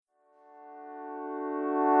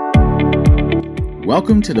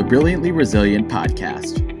Welcome to the Brilliantly Resilient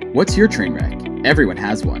podcast. What's your train wreck? Everyone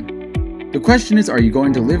has one. The question is, are you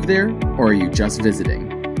going to live there or are you just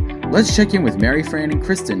visiting? Let's check in with Mary Fran and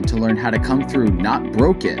Kristen to learn how to come through not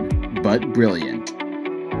broken, but brilliant.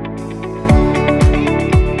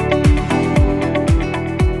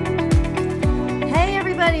 Hey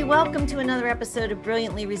everybody, welcome to another episode of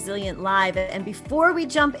Brilliantly Resilient Live. And before we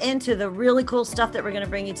jump into the really cool stuff that we're going to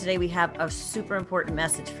bring you today, we have a super important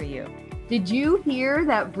message for you. Did you hear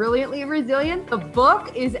that Brilliantly Resilient, the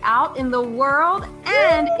book, is out in the world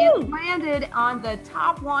and it landed on the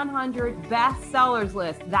top 100 bestsellers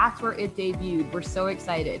list? That's where it debuted. We're so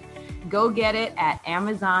excited. Go get it at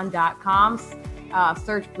Amazon.com.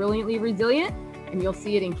 Search Brilliantly Resilient and you'll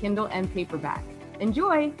see it in Kindle and paperback.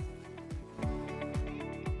 Enjoy.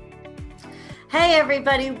 Hey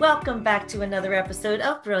everybody, welcome back to another episode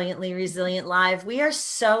of Brilliantly Resilient Live. We are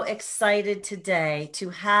so excited today to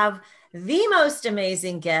have the most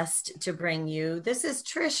amazing guest to bring you. This is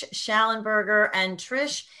Trish Schallenberger, and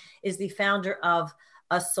Trish is the founder of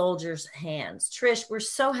A Soldier's Hands. Trish, we're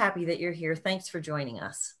so happy that you're here. Thanks for joining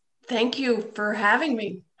us. Thank you for having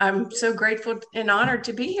me. I'm so grateful and honored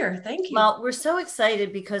to be here. Thank you. Well, we're so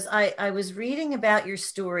excited because I was reading about your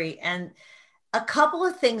story and a couple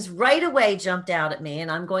of things right away jumped out at me,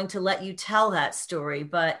 and I'm going to let you tell that story,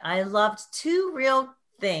 but I loved two real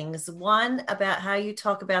things. One, about how you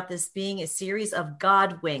talk about this being a series of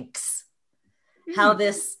God winks, how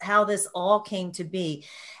this all came to be.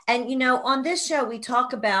 And, you know, on this show, we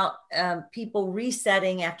talk about people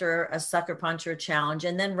resetting after a sucker punch or a challenge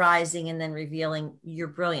and then rising and then revealing your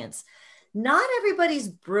brilliance. Not everybody's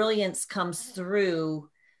brilliance comes through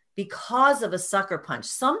because of a sucker punch.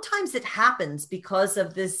 Sometimes it happens because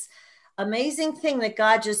of this amazing thing that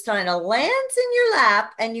God just kind of lands in your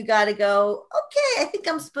lap and you got to go, okay, I think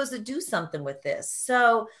I'm supposed to do something with this.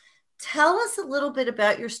 So tell us a little bit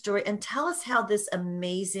about your story and tell us how this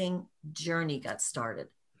amazing journey got started.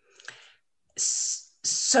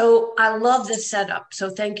 So I love this setup. So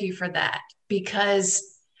thank you for that, because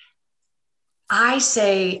I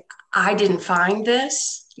say I didn't find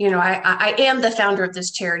this. You know, I am the founder of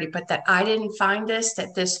this charity, but that I didn't find this,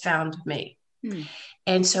 that this found me.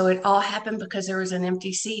 And so it all happened because there was an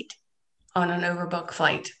empty seat on an overbooked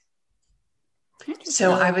flight.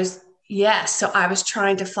 So I was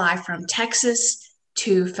trying to fly from Texas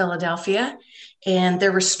to Philadelphia, and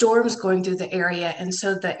there were storms going through the area. And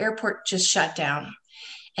so the airport just shut down,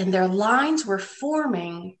 and their lines were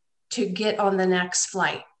forming to get on the next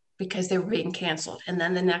flight because they were being canceled, and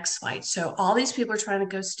then the next flight. So all these people are trying to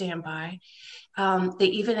go standby. They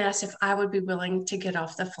even asked if I would be willing to get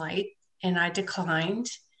off the flight, and I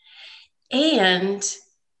declined. And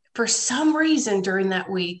for some reason during that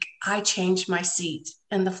week, I changed my seat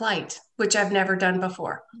in the flight, which I've never done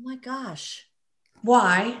before. Oh my gosh.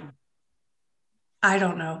 Why? I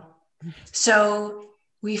don't know. So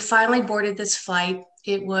we finally boarded this flight.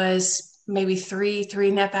 It was maybe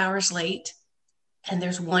 3.5 hours late. And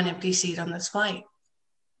there's one empty seat on this flight.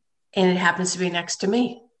 And it happens to be next to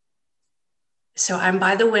me. So I'm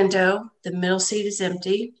by the window. The middle seat is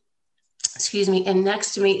empty. And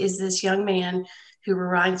next to me is this young man who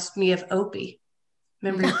reminds me of Opie.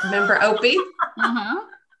 Remember Opie? Uh-huh.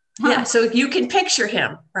 Yeah, so you can picture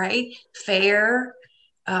him, right? Fair,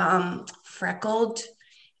 freckled,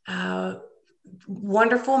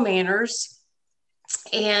 wonderful manners.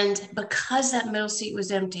 And because that middle seat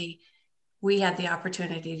was empty, we had the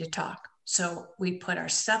opportunity to talk. So we put our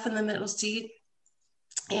stuff in the middle seat.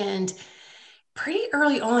 And pretty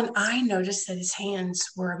early on, I noticed that his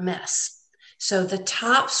hands were a mess. So the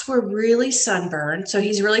tops were really sunburned. So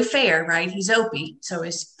he's really fair, right? He's Opie. So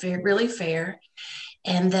he's really fair.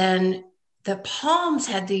 And then the palms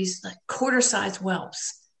had these like quarter-sized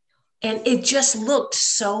whelps. And it just looked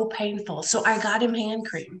so painful. So I got him hand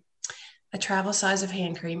cream, a travel size of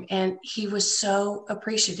hand cream. And he was so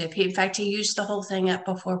appreciative. In fact, he used the whole thing up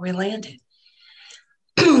before we landed.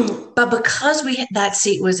 But because that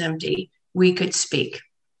seat was empty, we could speak.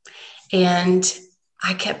 And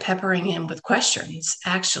I kept peppering him with questions,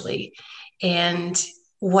 actually. And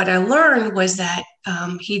what I learned was that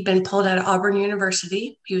he'd been pulled out of Auburn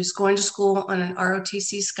University. He was going to school on an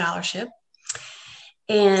ROTC scholarship.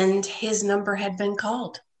 And his number had been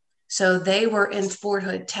called. So they were in Fort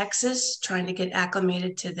Hood, Texas, trying to get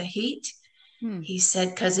acclimated to the heat. He said,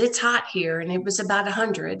 because it's hot here, and it was about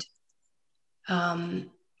 100.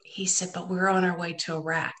 He said, but we're on our way to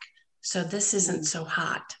Iraq. So this isn't so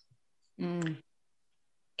hot.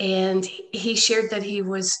 And he shared that he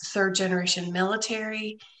was third generation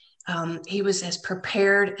military. He was as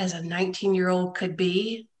prepared as a 19-year-old could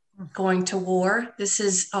be going to war. This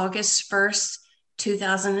is August 1st,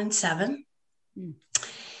 2007. Hmm.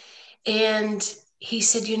 And he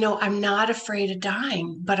said, I'm not afraid of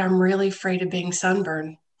dying, but I'm really afraid of being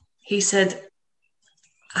sunburned. He said,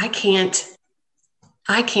 I can't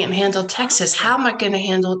handle Texas. How am I going to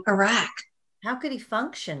handle Iraq? How could he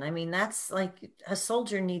function? I mean, that's like a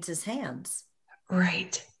soldier needs his hands.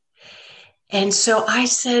 Right. And so I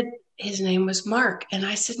said, his name was Mark. And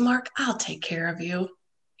I said, Mark, I'll take care of you.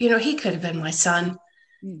 He could have been my son.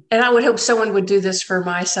 And I would hope someone would do this for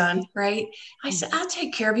my son, right? I said, I'll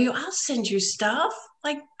take care of you. I'll send you stuff.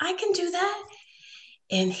 Like, I can do that.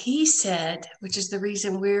 And he said, which is the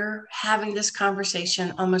reason we're having this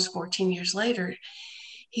conversation almost 14 years later,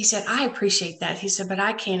 he said, I appreciate that. He said, but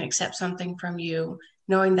I can't accept something from you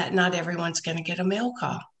knowing that not everyone's going to get a mail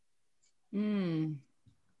call.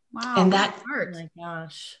 Wow. And that hurt. Oh my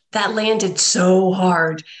gosh. That landed so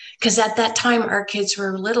hard because at that time our kids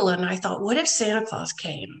were little. And I thought, what if Santa Claus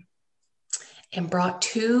came and brought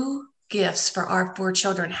 2 gifts for our 4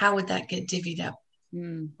 children? How would that get divvied up?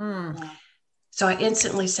 So I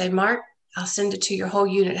instantly say, Mark, I'll send it to your whole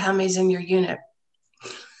unit. How many's in your unit?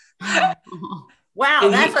 Wow,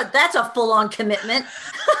 that's a full-on commitment.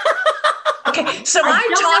 Okay, so I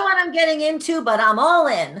don't know what I'm getting into, but I'm all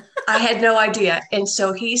in. I had no idea. And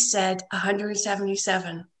so he said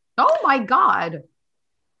 177. Oh my God.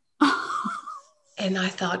 And I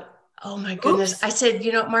thought, oh my goodness. Oops. I said,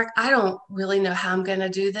 Mark, I don't really know how I'm going to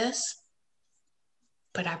do this,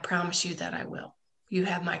 but I promise you that I will. You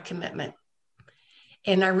have my commitment.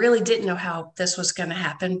 And I really didn't know how this was going to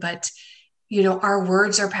happen, but our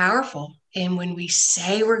words are powerful. And when we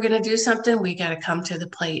say we're going to do something, we got to come to the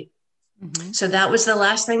plate. Mm-hmm. So that was the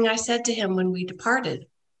last thing I said to him when we departed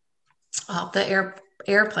off the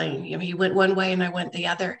airplane. He went one way and I went the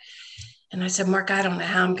other. And I said, Mark, I don't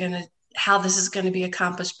know how this is going to be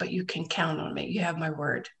accomplished, but you can count on me. You have my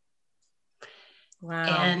word. Wow.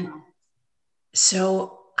 And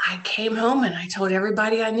so I came home and I told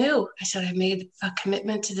everybody I knew. I said, I made a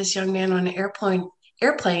commitment to this young man on an airplane,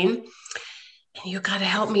 and you got to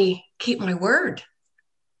help me keep my word.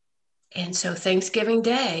 And so Thanksgiving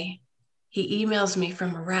Day, he emails me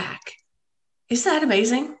from Iraq. Isn't that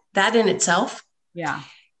amazing? That in itself? Yeah.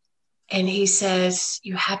 And he says,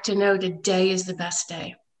 you have to know today is the best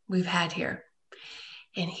day we've had here.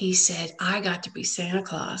 And he said, I got to be Santa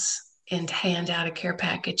Claus and hand out a care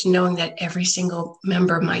package, knowing that every single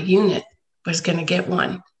member of my unit was going to get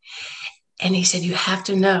one. And he said, you have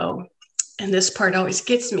to know, and this part always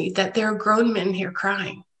gets me, that there are grown men here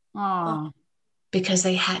crying. Oh. Because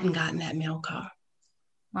they hadn't gotten that mail call.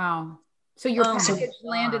 Wow. So your package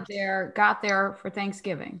landed there, got there for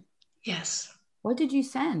Thanksgiving. Yes. What did you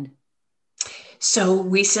send? So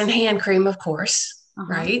we sent hand cream, of course,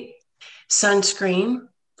 right? Sunscreen,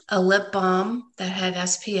 a lip balm that had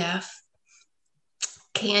SPF,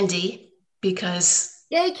 candy, because...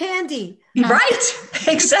 Yay, candy. Right.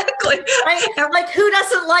 Exactly. Like, who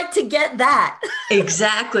doesn't like to get that?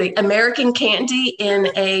 Exactly. American candy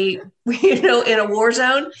in a war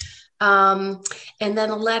zone. And then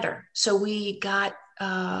a letter. So we got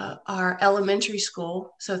our elementary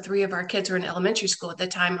school. So 3 of our kids were in elementary school at the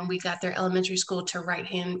time, and we got their elementary school to write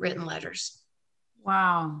handwritten letters.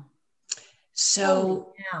 Wow.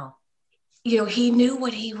 So, he knew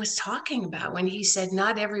what he was talking about when he said,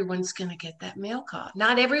 not everyone's going to get that mail call.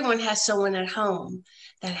 Not everyone has someone at home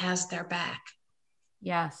that has their back.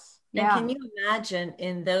 Yes. And can you imagine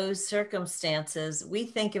in those circumstances, we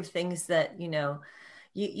think of things that,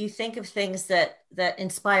 you think of things that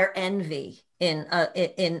inspire envy in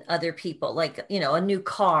other people, like, a new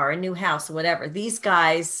car, a new house, whatever. These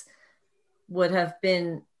guys would have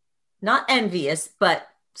been not envious, but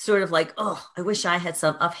sort of like, oh, I wish I had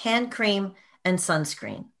some of hand cream and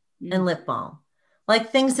sunscreen and lip balm, like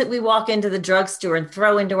things that we walk into the drugstore and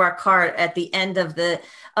throw into our cart at the end of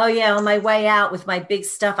on my way out with my big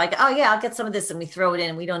stuff. I go, I'll get some of this, and we throw it in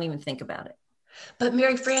and we don't even think about it. But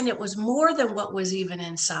Mary Fran, it was more than what was even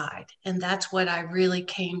inside. And that's what I really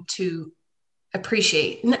came to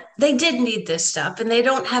appreciate. They did need this stuff, and they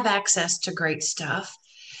don't have access to great stuff,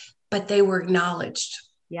 but they were acknowledged.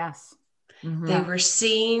 Yes. Mm-hmm. They were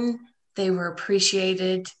seen, they were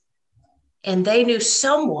appreciated, and they knew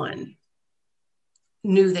someone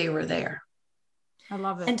knew they were there. I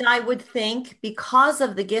love it. And I would think because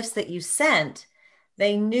of the gifts that you sent,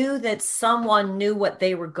 they knew that someone knew what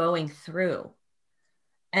they were going through.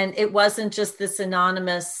 And it wasn't just this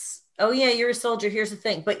anonymous, oh yeah, you're a soldier, here's the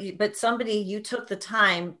thing. But somebody, you took the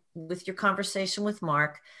time with your conversation with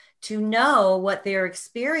Mark to know what their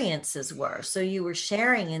experiences were. So you were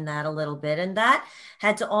sharing in that a little bit, and that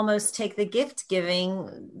had to almost take the gift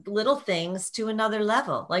giving little things to another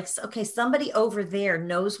level. Like, okay, somebody over there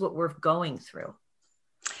knows what we're going through.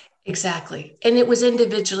 Exactly. And it was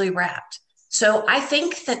individually wrapped. So I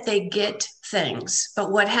think that they get things,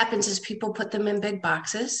 but what happens is people put them in big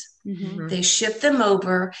boxes. Mm-hmm. They ship them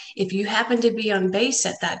over. If you happen to be on base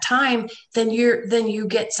at that time, then you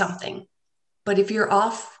get something. But if you're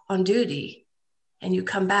off on duty and you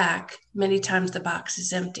come back, many times the box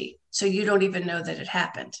is empty. So you don't even know that it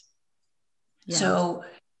happened. Yeah. So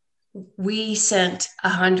we sent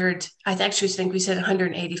 100, I actually think we sent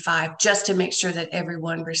 185 just to make sure that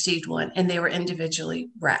everyone received one, and they were individually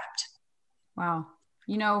wrapped. Wow.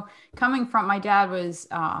 You know, coming from, my dad was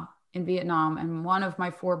in Vietnam, and one of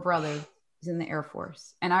my 4 brothers was in the Air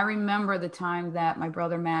Force. And I remember the time that my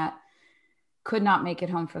brother Matt could not make it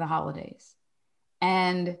home for the holidays.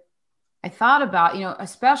 And I thought about, you know,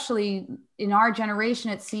 especially in our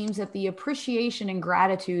generation, it seems that the appreciation and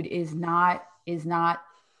gratitude is not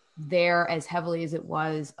there as heavily as it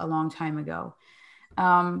was a long time ago.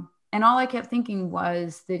 And all I kept thinking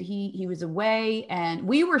was that he was away and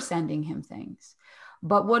we were sending him things.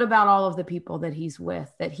 But what about all of the people that he's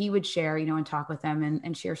with, that he would share, you know, and talk with them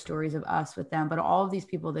and share stories of us with them, but all of these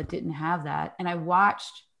people that didn't have that. And I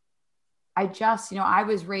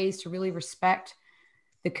was raised to really respect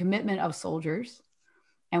the commitment of soldiers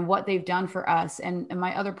and what they've done for us. And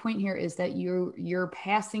my other point here is that you're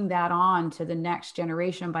passing that on to the next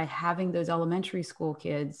generation by having those elementary school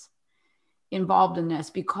kids involved in this,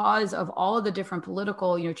 because of all of the different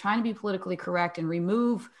political, you know, trying to be politically correct and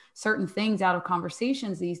remove certain things out of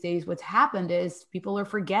conversations these days. What's happened is people are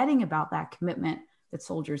forgetting about that commitment that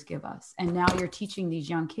soldiers give us. And now you're teaching these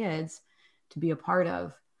young kids to be a part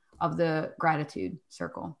of the gratitude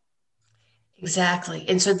circle. Exactly.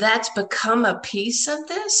 And so that's become a piece of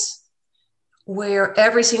this where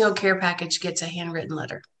every single care package gets a handwritten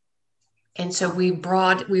letter. And so we've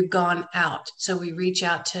gone out. So we reach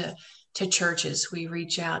out to churches, we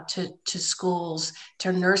reach out to schools,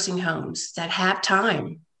 to nursing homes that have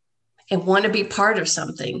time and want to be part of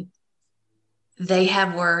something. They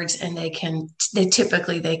have words and they can,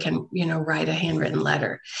 you know, write a handwritten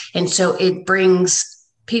letter. And so it brings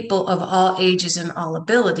people of all ages and all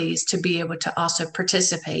abilities to be able to also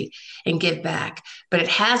participate and give back. But it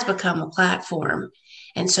has become a platform.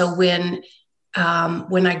 And so when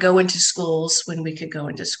I go into schools, when we could go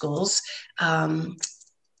into schools,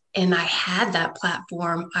 and I had that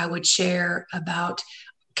platform, I would share about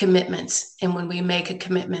commitments. And when we make a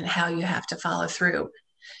commitment, how you have to follow through.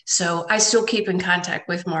 So I still keep in contact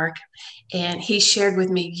with Mark. And he shared with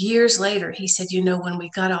me years later, he said, you know, when we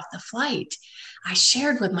got off the flight, I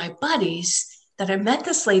shared with my buddies that I met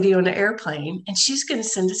this lady on an airplane and she's going to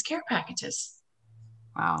send us care packages.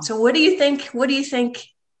 Wow. So what do you think? What do you think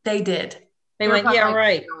they did? They went, yeah,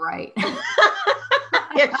 right. Right.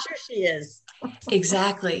 Yeah, sure she is.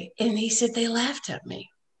 Exactly. And he said they laughed at me.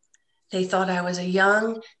 They thought I was a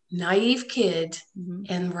young, naive kid. Mm-hmm.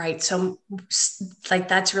 And right. So like,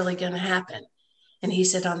 that's really going to happen. And he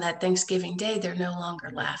said on that Thanksgiving day, they're no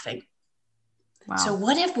longer laughing. Wow. So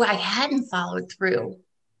what if I hadn't followed through?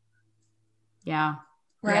 Yeah.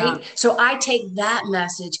 Right. Yeah. So I take that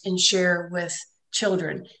message and share with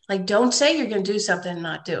children. Like, don't say you're going to do something and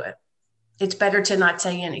not do it. It's better to not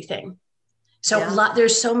say anything. So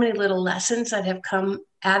there's so many little lessons that have come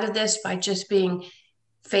out of this by just being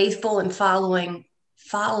faithful and following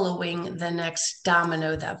the next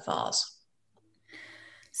domino that falls.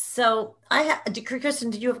 So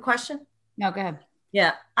Kristen, did you have a question? No, go ahead.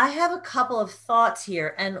 Yeah, I have a couple of thoughts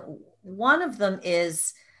here. And one of them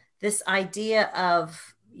is this idea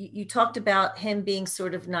of, you talked about him being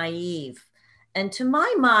sort of naive. And to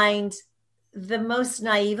my mind, the most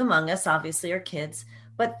naive among us obviously are kids,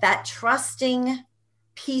 but that trusting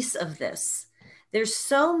piece of this, there's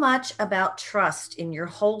so much about trust in your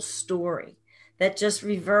whole story that just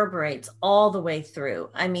reverberates all the way through.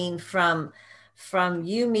 I mean, from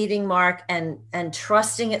you meeting Mark and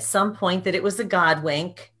trusting at some point that it was a God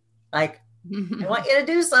wink, like, I want you to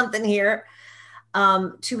do something here,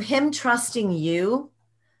 to him trusting you,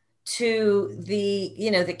 to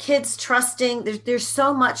the kids trusting. There's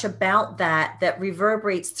so much about that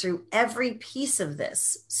reverberates through every piece of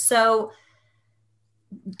this. So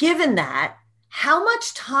given that, how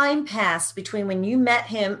much time passed between when you met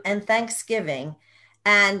him and Thanksgiving?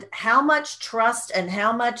 And how much trust and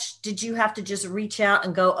how much did you have to just reach out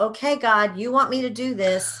and go, okay, God, you want me to do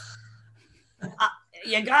this?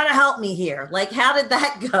 You got to help me here. Like, how did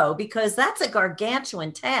that go? Because that's a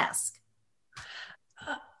gargantuan task.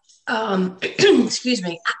 Excuse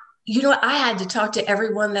me. I had to talk to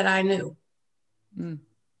everyone that I knew. Mm.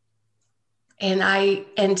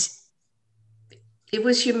 And it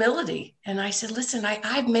was humility. And I said, listen,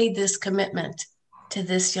 I've made this commitment to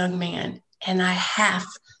this young man and I have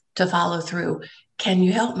to follow through. Can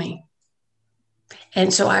you help me?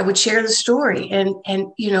 And so I would share the story and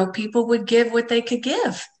people would give what they could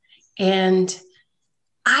give. And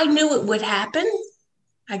I knew it would happen.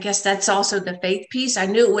 I guess that's also the faith piece. I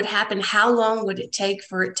knew it would happen. How long would it take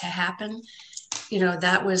for it to happen?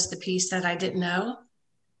 That was the piece that I didn't know.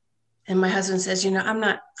 And my husband says, I'm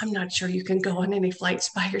not sure you can go on any flights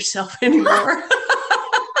by yourself anymore.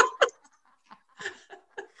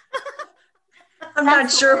 I'm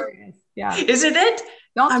not sure. Yeah. Isn't it?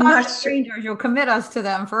 Don't talk to strangers. You'll commit us to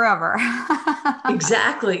them forever.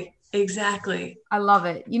 Exactly. I love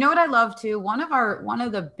it. You know what I love too? One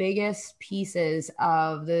of the biggest pieces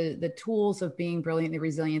of the tools of being brilliantly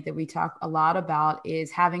resilient that we talk a lot about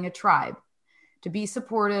is having a tribe to be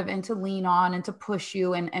supportive and to lean on and to push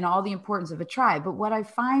you and all the importance of a tribe. But what I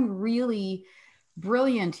find really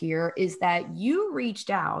brilliant here is that you reached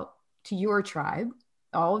out to your tribe,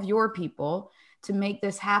 all of your people, to make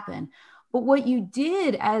this happen. But what you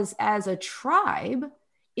did as a tribe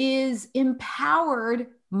is empowered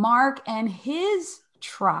Mark and his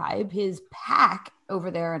tribe, his pack over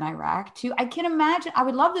there in Iraq I can imagine, I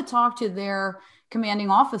would love to talk to their commanding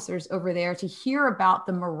officers over there to hear about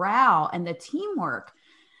the morale and the teamwork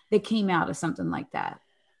that came out of something like that.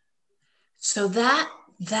 So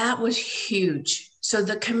that was huge. So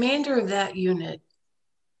the commander of that unit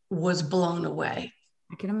was blown away.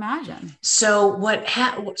 I can imagine. So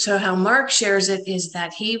how Mark shares it is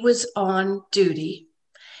that he was on duty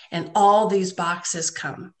and all these boxes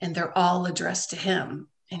come and they're all addressed to him.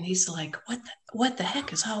 And he's like, what the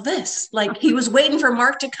heck is all this? Like he was waiting for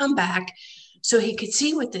Mark to come back so he could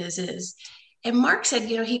see what this is. And Mark said,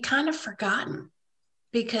 he kind of forgotten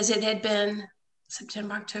because it had been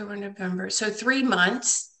September, October, November. So 3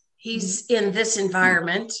 months he's in this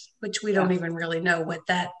environment, which we don't even really know what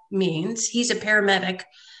that means. He's a paramedic.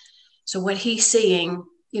 So what he's seeing,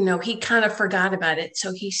 he kind of forgot about it.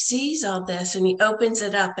 So he sees all this and he opens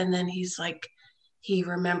it up and then he's like, he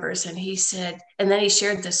remembers. And he said, and then he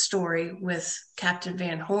shared this story with Captain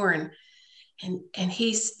Van Horn. And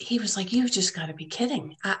he was like, you've just got to be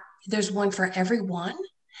kidding. There's one for everyone.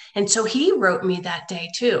 And so he wrote me that day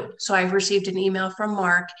too. So I received an email from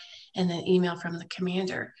Mark and an email from the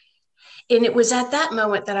commander. And it was at that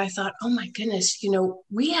moment that I thought, oh my goodness,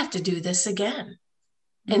 we have to do this again.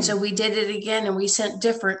 And so we did it again and we sent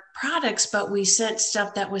different products, but we sent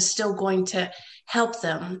stuff that was still going to help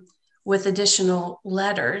them with additional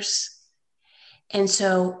letters. And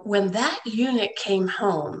so when that unit came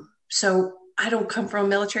home, so I don't come from a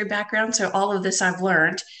military background, so all of this I've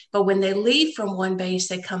learned, but when they leave from one base,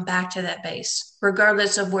 they come back to that base,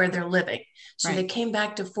 regardless of where they're living. So They came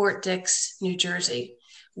back to Fort Dix, New Jersey,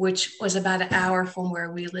 which was about an hour from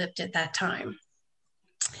where we lived at that time.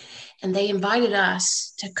 And they invited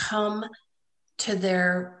us to come to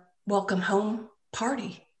their welcome home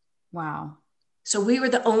party. Wow. So we were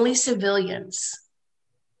the only civilians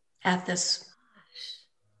at this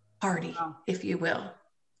party, if you will.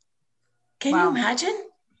 Can you imagine?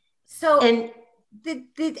 So and did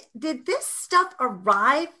this stuff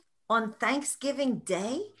arrive on Thanksgiving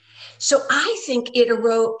Day? So I think it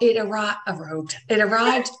arrived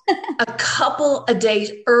a couple of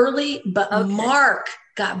days early, but Mark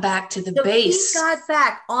got back to the base. He got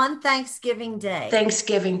back on Thanksgiving Day.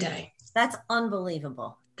 Thanksgiving Day. That's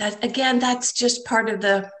unbelievable. That's just part of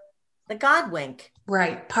the God wink.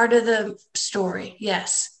 Right. Part of the story.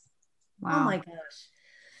 Yes. Wow. Oh my gosh.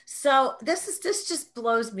 So this just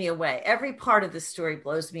blows me away. Every part of the story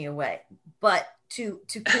blows me away. But to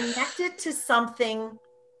connect it to something,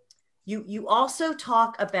 you also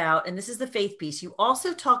talk about, and this is the faith piece, you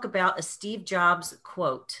also talk about a Steve Jobs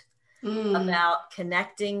quote about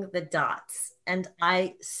connecting the dots. And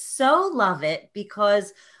I so love it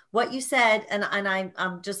because what you said, and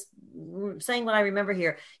I'm just saying what I remember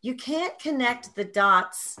here, you can't connect the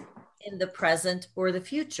dots in the present or the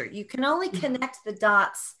future. You can only connect the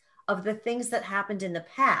dots of the things that happened in the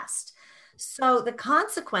past. So the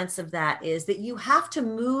consequence of that is that you have to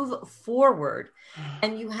move forward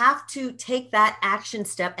and you have to take that action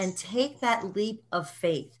step and take that leap of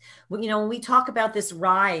faith. When we talk about this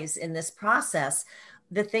rise in this process,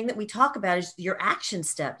 the thing that we talk about is your action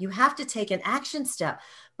step. You have to take an action step,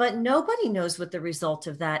 but nobody knows what the result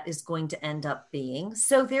of that is going to end up being.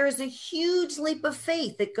 So there is a huge leap of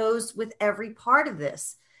faith that goes with every part of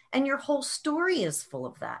this. And your whole story is full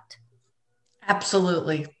of that.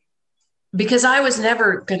 Absolutely. because I was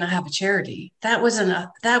never going to have a charity. That was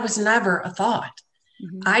never a thought.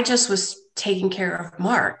 Mhm. I just was taking care of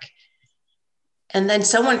Mark. And then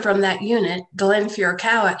someone from that unit, Glenn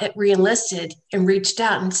Furukawa, re-enlisted and reached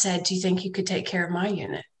out and said, do you think you could take care of my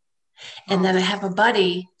unit? And then I have a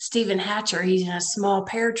buddy, Stephen Hatcher, he's in a small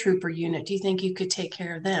paratrooper unit. Do you think you could take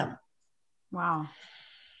care of them? Wow.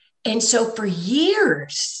 And so for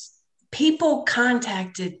years, people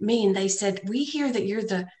contacted me and they said, we hear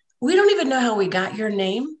that we don't even know how we got your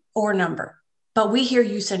name or number, but we hear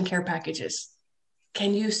you send care packages.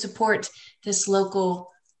 Can you support this local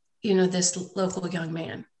young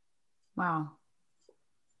man? Wow.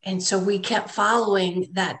 And so we kept following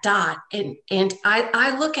that dot. And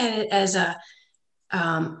I look at it as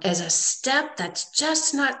a step that's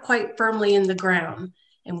just not quite firmly in the ground.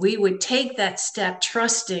 And we would take that step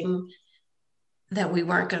trusting that we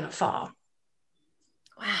weren't going to fall.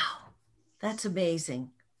 Wow. That's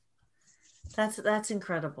amazing. That's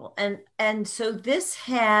incredible. And so this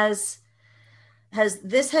has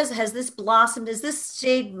this blossomed? Has this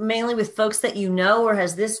stayed mainly with folks that you know, or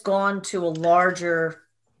has this gone to a larger,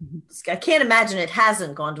 I can't imagine it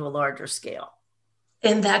hasn't gone to a larger scale.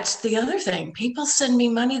 And that's the other thing. People send me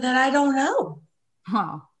money that I don't know.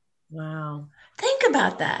 Wow. Wow. Think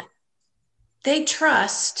about that. They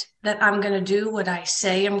trust that I'm going to do what I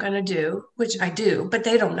say I'm going to do, which I do, but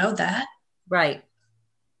they don't know that. Right.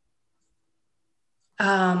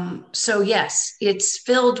 So yes, it's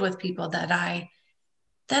filled with people that I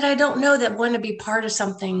don't know that want to be part of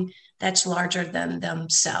something that's larger than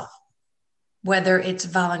themselves, whether it's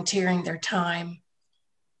volunteering their time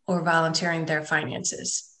or volunteering their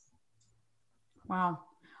finances. Wow.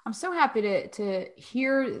 I'm so happy to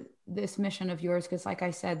hear this mission of yours, because like I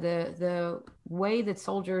said, the way that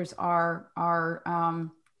soldiers are not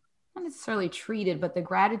necessarily treated, but the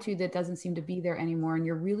gratitude that doesn't seem to be there anymore. And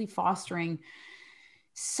you're really fostering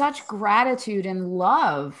such gratitude and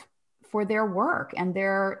love for their work and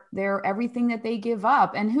their everything that they give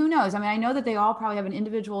up. And who knows? I mean, I know that they all probably have an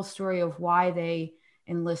individual story of why they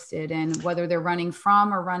enlisted and whether they're running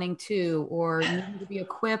from or running to, or need to be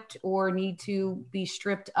equipped or need to be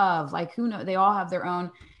stripped of. Like, who knows? They all have their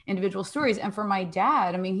own individual stories. And for my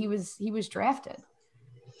dad, I mean, he was drafted,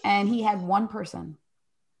 and he had one person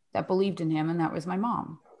that believed in him, and that was my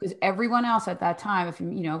mom. Because everyone else at that time, if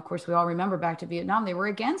of course, we all remember back to Vietnam, they were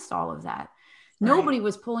against all of that. Nobody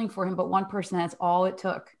was pulling for him but one person. That's all it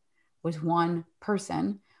took, was one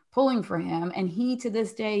person pulling for him. And he, to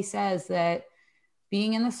this day, says that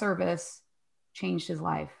being in the service changed his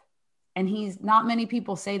life. And not many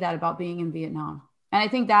people say that about being in Vietnam. And I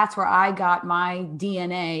think that's where I got my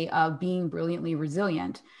DNA of being brilliantly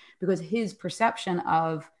resilient, because his perception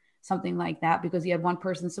of something like that, because he had one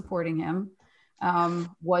person supporting him,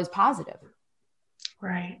 was positive.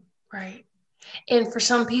 Right. And for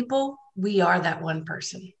some people, we are that one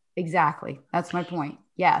person. Exactly. That's my point.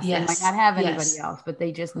 Yes. They might not have anybody else, but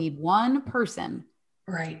they just need one person.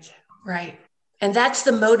 Right. And that's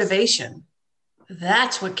the motivation.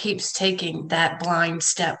 That's what keeps taking that blind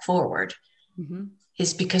step forward,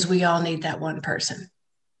 is because we all need that one person.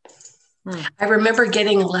 I remember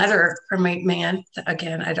getting a letter from a man,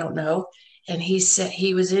 again, I don't know. And he said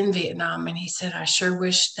he was in Vietnam, and he said, I sure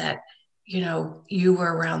wish that, you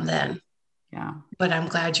were around then. Yeah. But I'm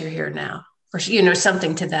glad you're here now, or,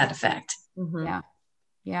 something to that effect. Mm-hmm.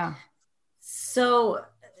 Yeah. So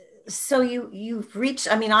you've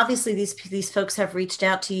reached, I mean, obviously these folks have reached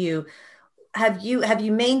out to you. Have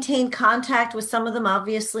you maintained contact with some of them?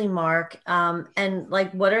 Obviously, Mark, and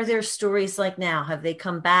like, what are their stories like now? Have they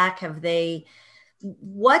come back?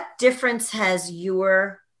 What difference has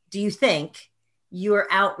do you think your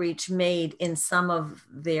outreach made in some of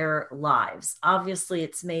their lives? Obviously,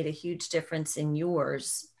 it's made a huge difference in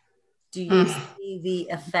yours. Do you see the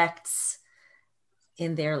effects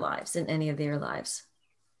in their lives, in any of their lives?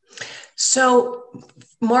 So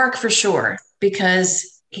Mark, for sure,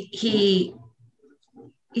 because he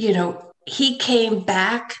came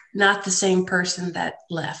back not the same person that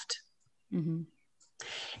left. Mm-hmm.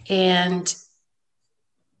 And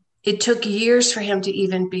it took years for him to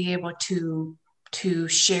even be able to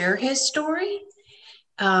share his story.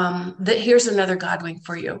 Here's another Godwink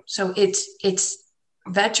for you. So it's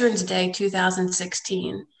Veterans Day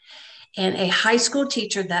 2016, and a high school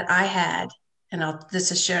teacher that I had, and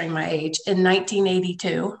this is sharing my age, in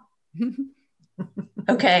 1982.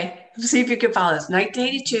 Okay, see if you can follow this.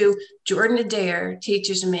 1982, Jordan Adair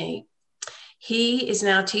teaches me. He is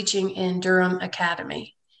now teaching in Durham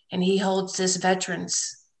Academy, and he holds this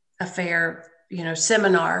Veterans Affair,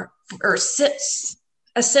 seminar, or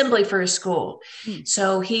assembly for his school. Hmm.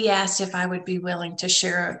 So he asked if I would be willing to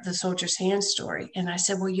share the Soldier's Hand story. And I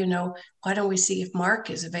said, well, why don't we see if Mark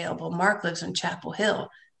is available? Mark lives in Chapel Hill,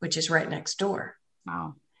 which is right next door.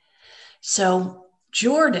 Wow. So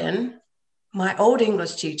Jordan, my old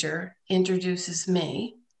English teacher, introduces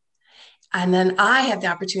me. And then I have the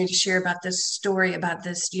opportunity to share about this story about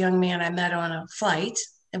this young man I met on a flight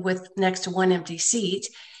with next to one empty seat.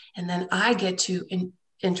 And then I get to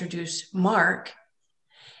introduce Mark.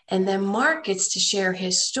 And then Mark gets to share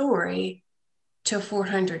his story to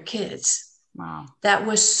 400 kids. Wow. That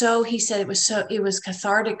was he said it was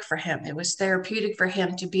cathartic for him. It was therapeutic for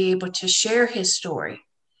him to be able to share his story.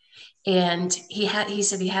 And he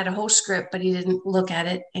said he had a whole script, but he didn't look at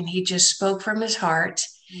it. And he just spoke from his heart.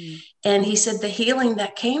 Mm. And he said the healing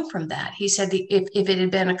that came from that, he said if it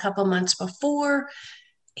had been a couple months before,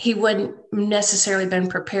 he wouldn't necessarily been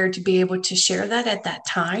prepared to be able to share that at that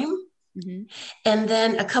time. Mm-hmm. And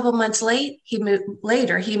then a couple months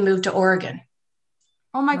later, he moved to Oregon.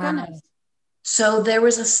 Oh my goodness. So there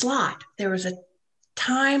was a slot, there was a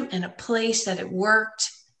time and a place that it worked.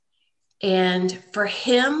 And for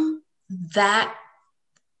him, that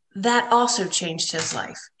also changed his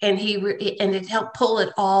life. And it helped pull it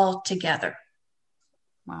all together.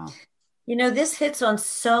 Wow. This hits on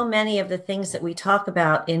so many of the things that we talk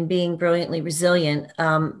about in being brilliantly resilient.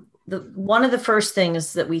 One of the first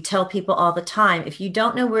things that we tell people all the time, if you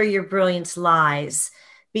don't know where your brilliance lies,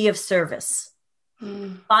 be of service.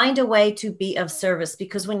 Find a way to be of service,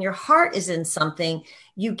 because when your heart is in something,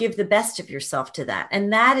 you give the best of yourself to that.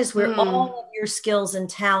 And that is where all of your skills and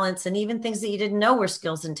talents, and even things that you didn't know were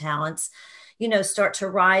skills and talents, start to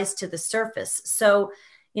rise to the surface. So,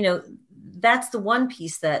 that's the one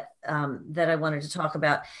piece that I wanted to talk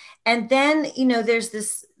about. And then, there's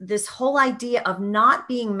this whole idea of not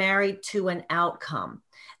being married to an outcome,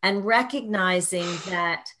 and recognizing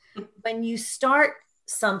that when you start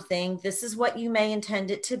something, this is what you may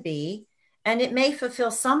intend it to be, and it may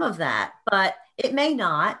fulfill some of that, but it may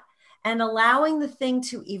not. And allowing the thing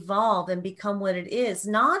to evolve and become what it is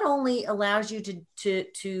not only allows you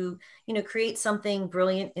to create something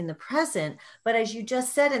brilliant in the present, but as you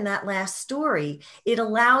just said in that last story, it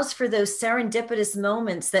allows for those serendipitous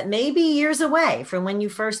moments that may be years away from when you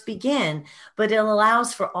first begin, but it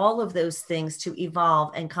allows for all of those things to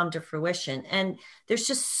evolve and come to fruition. And there's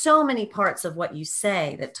just so many parts of what you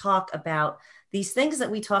say that talk about these things that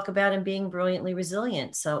we talk about in being brilliantly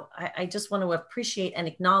resilient. So I just want to appreciate and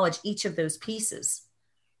acknowledge each of those pieces.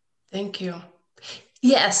 Thank you.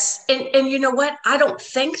 Yes. And you know what? I don't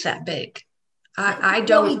think that big. I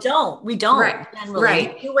don't. No, we don't. Right. Generally.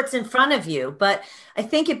 Right. You do what's in front of you. But I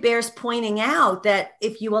think it bears pointing out that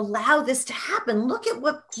if you allow this to happen, look at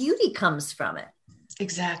what beauty comes from it.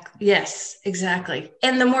 Exactly. Yes, exactly.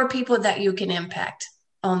 And the more people that you can impact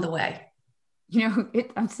on the way.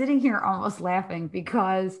 I'm sitting here almost laughing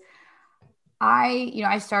because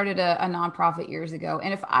I started a nonprofit years ago.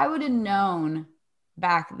 And if I would have known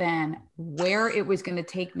back then where it was going to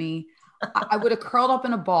take me, I would have curled up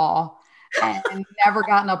in a ball and never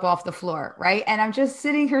gotten up off the floor. Right. And I'm just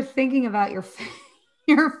sitting here thinking about your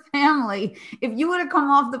family. If you would have come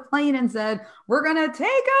off the plane and said, we're going to take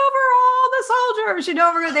over all the soldiers,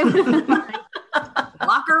 they would have been like,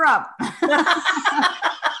 lock her up.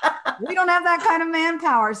 We don't have that kind of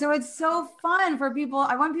manpower. So it's so fun for people.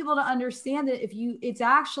 I want people to understand that it's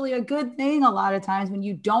actually a good thing a lot of times when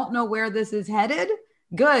you don't know where this is headed.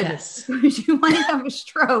 Good. Yes. Because you might have a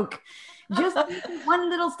stroke. Just one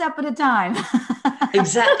little step at a time.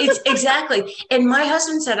 Exactly. And my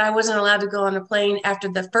husband said I wasn't allowed to go on a plane after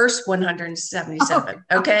the first 177.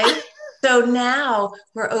 Oh. Okay. So now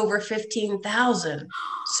we're over 15,000.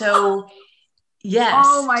 So yes.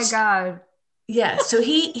 Oh my God. Yeah. So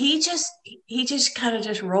he just kind of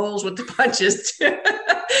just rolls with the punches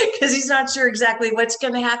because he's not sure exactly what's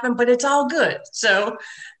going to happen, but it's all good. So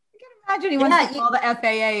imagine he wants to call the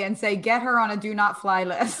FAA and say, get her on a do not fly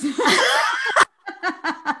list.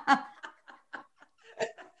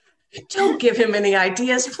 Don't give him any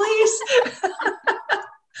ideas, please.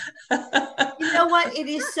 You know what? It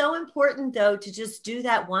is so important, though, to just do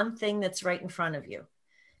that one thing that's right in front of you.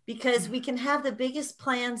 Because we can have the biggest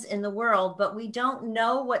plans in the world, but we don't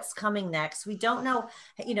know what's coming next. We don't know,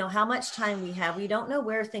 how much time we have. We don't know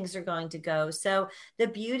where things are going to go. So the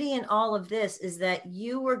beauty in all of this is that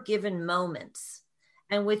you were given moments.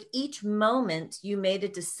 And with each moment, you made a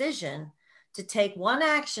decision to take one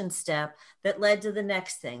action step that led to the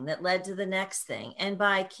next thing, that led to the next thing. And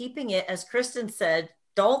by keeping it, as Kristen said,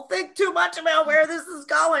 don't think too much about where this is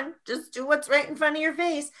going. Just do what's right in front of your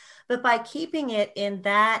face. But by keeping it in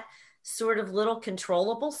that sort of little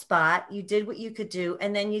controllable spot. You did what you could do,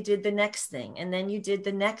 and then you did the next thing, and then you did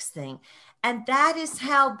the next thing. And that is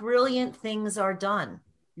how brilliant things are done.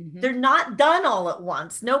 They're not done all at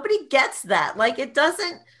once. Nobody gets that. Like, it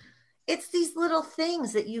doesn't, it's these little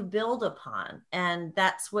things that you build upon. And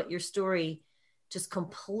that's what your story just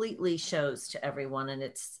completely shows to everyone. And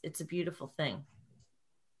it's a beautiful thing.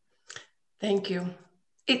 Thank you.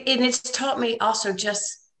 And it's taught me also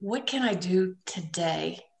just, what can I do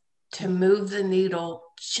today to move the needle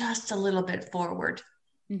just a little bit forward?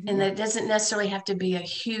 And that doesn't necessarily have to be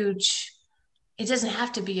it doesn't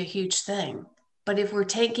have to be a huge thing. But if we're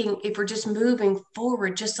just moving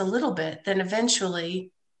forward just a little bit, then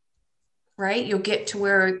eventually, right, you'll get to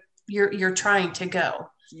where you're trying to go.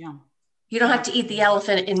 Yeah. You don't have to eat the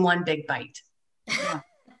elephant in one big bite. Yeah.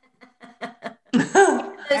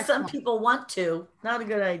 Some people want to. Not a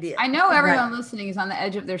good idea. I know everyone listening is on the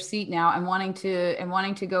edge of their seat now and wanting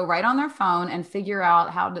to go right on their phone and figure out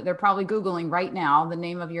how they're probably Googling right now the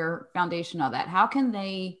name of your foundation of that. How can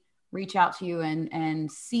they reach out to you and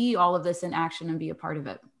see all of this in action and be a part of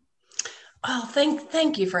it? Oh,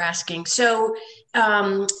 thank you for asking. So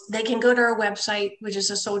they can go to our website, which is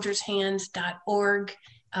asoldiershand.org.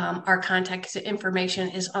 Our contact information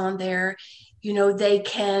is on there. They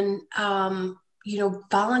can,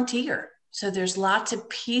 volunteer. So there's lots of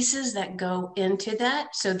pieces that go into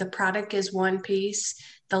that. So the product is one piece,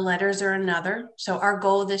 the letters are another. So our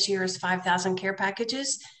goal this year is 5,000 care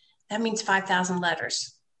packages. That means 5,000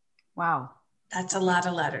 letters. Wow. That's a lot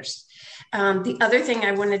of letters. The other thing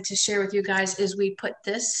I wanted to share with you guys is we put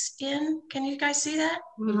this in. Can you guys see that?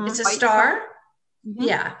 It's a star.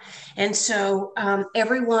 Yeah. And so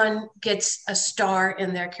everyone gets a star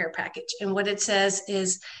in their care package. And what it says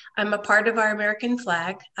is, I'm a part of our American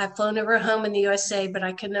flag. I've flown over home in the USA, but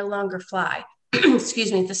I can no longer fly.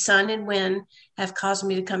 Excuse me. The sun and wind have caused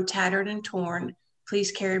me to come tattered and torn.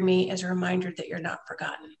 Please carry me as a reminder that you're not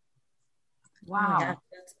forgotten. Wow. Yeah,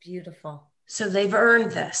 that's beautiful. So they've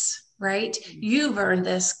earned this, right? You've earned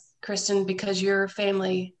this, Kristen, because your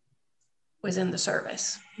family was in the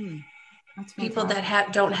service. That's people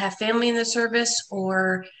that don't have family in the service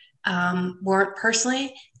or weren't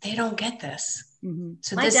personally, they don't get this.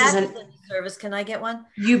 So my dad is in the service. Can I get one?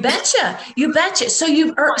 You betcha. So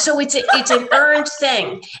you've earned, so it's an earned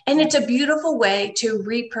thing, and it's a beautiful way to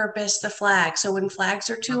repurpose the flag. So when flags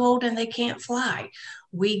are too old and they can't fly,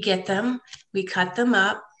 we get them, we cut them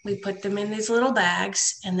up, we put them in these little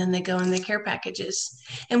bags, and then they go in the care packages.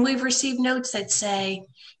 And we've received notes that say,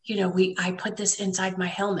 I put this inside my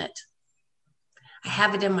helmet. I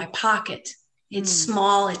have it in my pocket. It's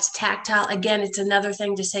small, it's tactile. Again, it's another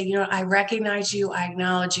thing to say, I recognize you, I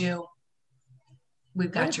acknowledge you. We've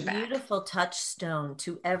got your back. Beautiful touchstone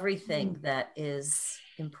to everything that is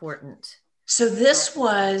important. So this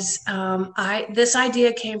was, this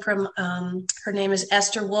idea came from, her name is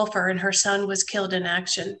Esther Wolfer, and her son was killed in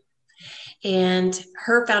action. And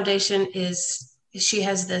her foundation she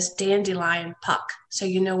has this dandelion puck. So,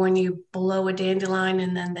 when you blow a dandelion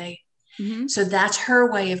and then so that's her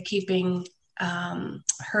way of keeping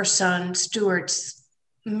her son Stuart's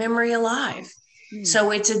memory alive.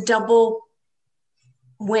 So it's a double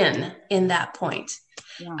win in that point.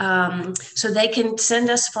 Yeah. So they can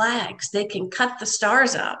send us flags. They can cut the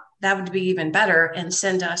stars up. That would be even better, and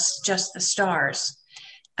send us just the stars.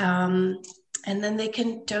 And then they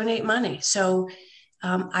can donate money. So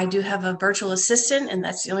I do have a virtual assistant, and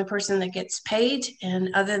that's the only person that gets paid.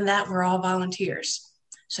 And other than that, we're all volunteers.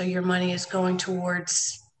 So your money is going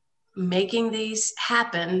towards making these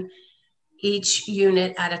happen, each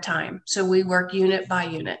unit at a time. So we work unit by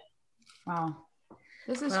unit. Wow.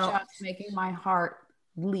 This is just making my heart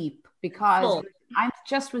leap, because I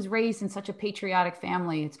just was raised in such a patriotic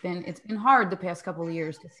family. It's been hard the past couple of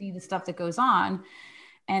years to see the stuff that goes on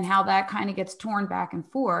and how that kind of gets torn back and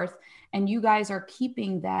forth. And you guys are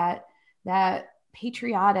keeping that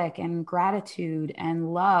patriotic and gratitude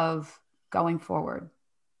and love going forward.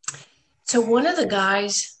 So one of the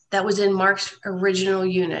guys that was in Mark's original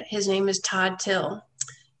unit, his name is Todd Till.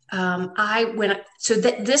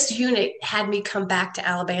 This unit had me come back to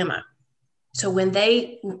Alabama. So when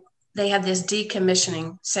they have this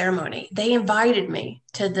decommissioning ceremony, they invited me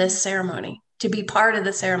to this ceremony, to be part of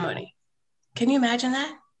the ceremony. Can you imagine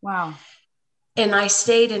that? Wow. And I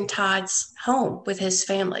stayed in Todd's home with his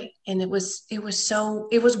family, and it was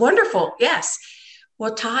wonderful. Yes.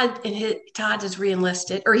 Well, Todd is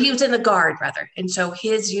re-enlisted, or he was in the Guard rather. And so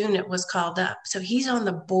his unit was called up. So he's on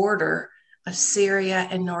the border of Syria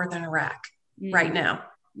and Northern Iraq right now.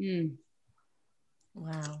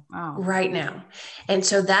 Wow. Right now. And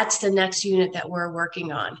so that's the next unit that we're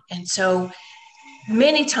working on. And so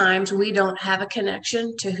many times we don't have a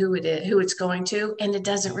connection to who it is, who it's going to, and it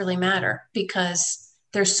doesn't really matter because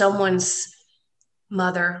there's someone's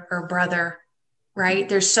mother or brother, right?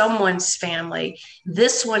 There's someone's family.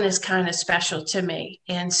 This one is kind of special to me.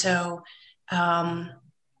 And so to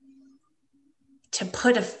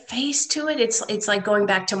put a face to it, it's like going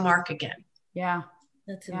back to Mark again. Yeah.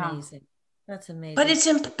 That's amazing. That's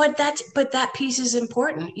amazing. But that piece is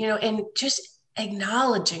important, and just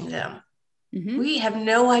acknowledging them. Mm-hmm. We have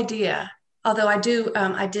no idea. Although I did,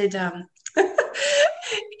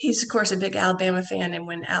 he's of course a big Alabama fan. And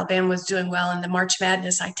when Alabama was doing well in the March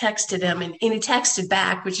Madness, I texted him and he texted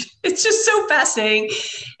back, which it's just so fascinating.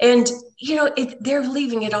 And, they're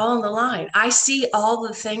leaving it all on the line. I see all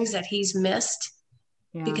the things that he's missed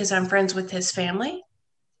because I'm friends with his family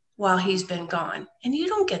while he's been gone. And you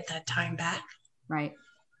don't get that time back. Right.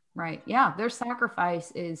 Right. Yeah. Their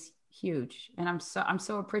sacrifice is huge. And I'm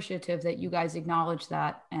so appreciative that you guys acknowledge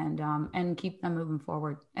that and keep them moving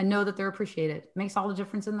forward and know that they're appreciated. It makes all the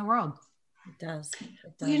difference in the world. It does.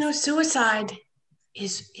 Suicide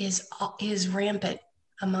is rampant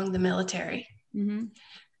among the military. Mm-hmm.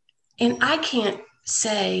 And I can't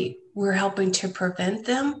say we're helping to prevent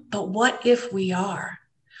them, but what if we are?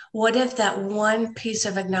 What if that one piece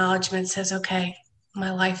of acknowledgement says, okay,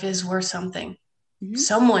 my life is worth something. Mm-hmm.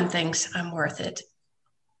 Someone thinks I'm worth it.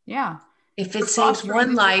 Yeah. If it saves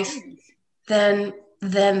one life, then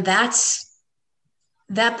that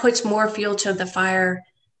puts more fuel to the fire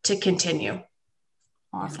to continue.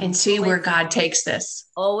 Awesome. And see where God takes this.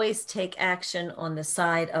 Always take action on the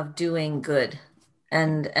side of doing good.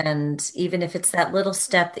 And even if it's that little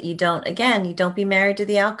step that you don't be married to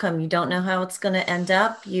the outcome. You don't know how it's going to end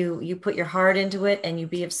up. You put your heart into it and you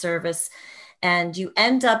be of service and you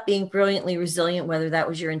end up being brilliantly resilient, whether that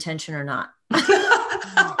was your intention or not.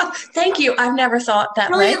 Thank you. I've never thought that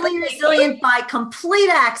brilliantly resilient by complete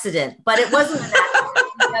accident, but it wasn't an accident.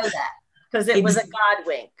 You know that because it was a God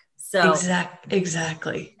wink. So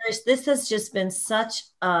exactly. This has just been such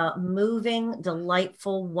a moving,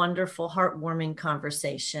 delightful, wonderful, heartwarming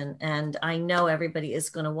conversation. And I know everybody is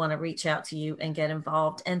going to want to reach out to you and get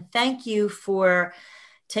involved. And thank you for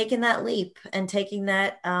taking that leap and taking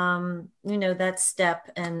that, that step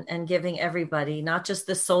and giving everybody, not just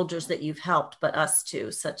the soldiers that you've helped, but us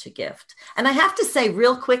too, such a gift. And I have to say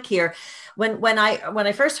real quick here, when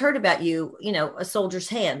I first heard about you, a soldier's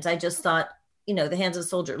hands, I just thought, the hands of a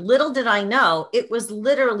soldier. Little did I know it was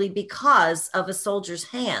literally because of a soldier's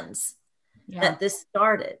hands that this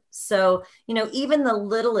started. So, even the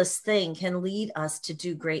littlest thing can lead us to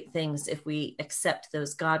do great things if we accept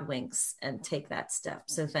those God winks and take that step.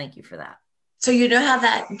 So thank you for that. So you know how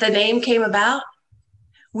the name came about?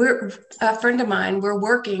 We're a friend of mine, we're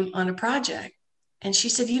working on a project. And she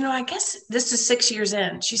said, I guess this is 6 years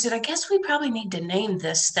in. She said, I guess we probably need to name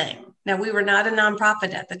this thing. Now, we were not a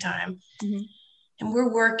nonprofit at the time. Mm-hmm. And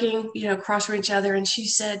we're working, across from each other. And she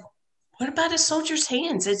said, what about a soldier's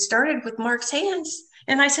hands? It started with Mark's hands.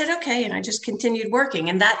 And I said, okay. And I just continued working.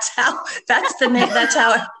 And that's the name. That's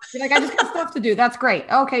how you're like, I just got stuff to do. That's great.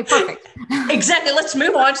 Okay, perfect. Exactly. Let's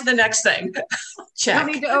move on to the next thing. Check.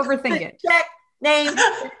 Don't need to overthink it. Check. Name.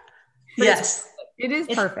 Yes. It is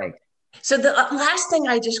perfect. So the last thing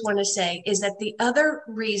I just want to say is that the other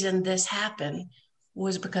reason this happened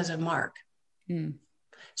was because of Mark. Hmm.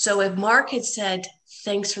 So if Mark had said,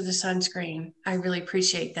 thanks for the sunscreen, I really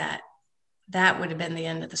appreciate that, that would have been the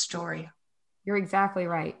end of the story. You're exactly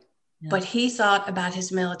right. Yeah. But he thought about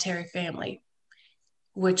his military family,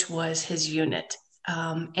 which was his unit.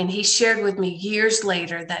 And he shared with me years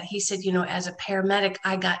later that he said, as a paramedic,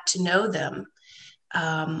 I got to know them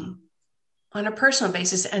on a personal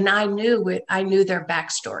basis. And I knew their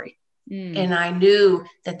backstory. Mm. And I knew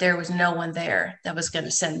that there was no one there that was going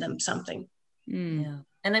to send them something. Mm. Yeah.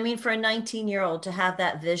 And I mean, for a 19-year-old to have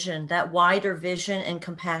that vision, that wider vision and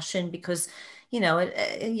compassion, because,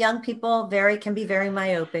 young people can be very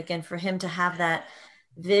myopic. And for him to have that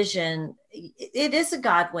vision, it is a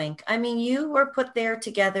God wink. I mean, you were put there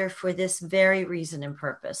together for this very reason and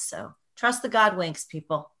purpose. So trust the God winks,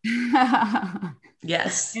 people.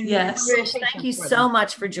 Yes. Yes. Trish, thank you so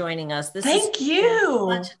much for joining us. Thank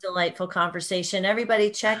you. Such a delightful conversation.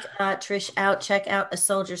 Everybody check Trish out. Check out A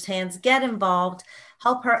Soldier's Hands. Get involved.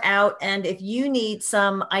 Help her out. And if you need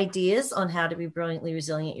some ideas on how to be brilliantly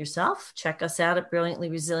resilient yourself, check us out at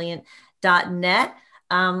brilliantlyresilient.net.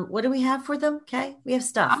 What do we have for them? Okay. We have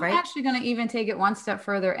stuff, right? I'm actually going to even take it one step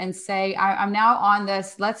further and say, I'm now on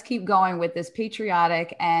this. Let's keep going with this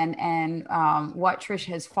patriotic and what Trish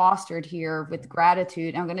has fostered here with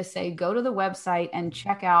gratitude. I'm going to say, go to the website and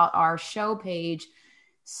check out our show page.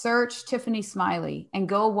 search Tiffany Smiley and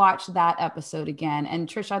go watch that episode again. And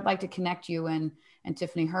Trish, I'd like to connect you and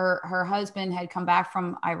Tiffany. Her husband had come back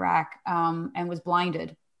from Iraq and was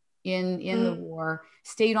blinded in the war,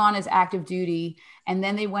 stayed on as active duty, and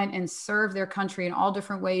then they went and served their country in all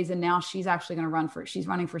different ways. And now she's actually going to she's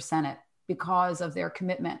running for Senate because of their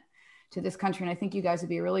commitment to this country. And I think you guys would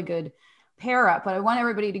be a really good pair up, but I want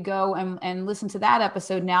everybody to go and listen to that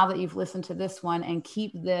episode now that you've listened to this one, and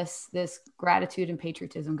keep this gratitude and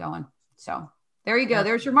patriotism going. So there you go.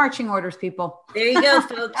 There's your marching orders, people. There you go,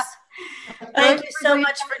 folks. Thank you so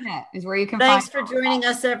much is where you can thanks for joining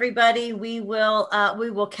us, everybody. We will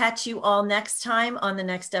catch you all next time on the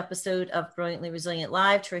next episode of Brilliantly Resilient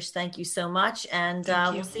Live. Trish, thank you so much, and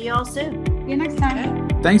we'll see you all soon. See you next time.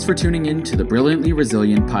 Thanks for tuning in to the Brilliantly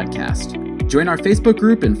Resilient podcast. Join our Facebook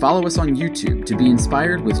group and follow us on YouTube to be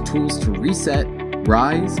inspired with tools to reset,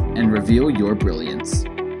 rise, and reveal your brilliance.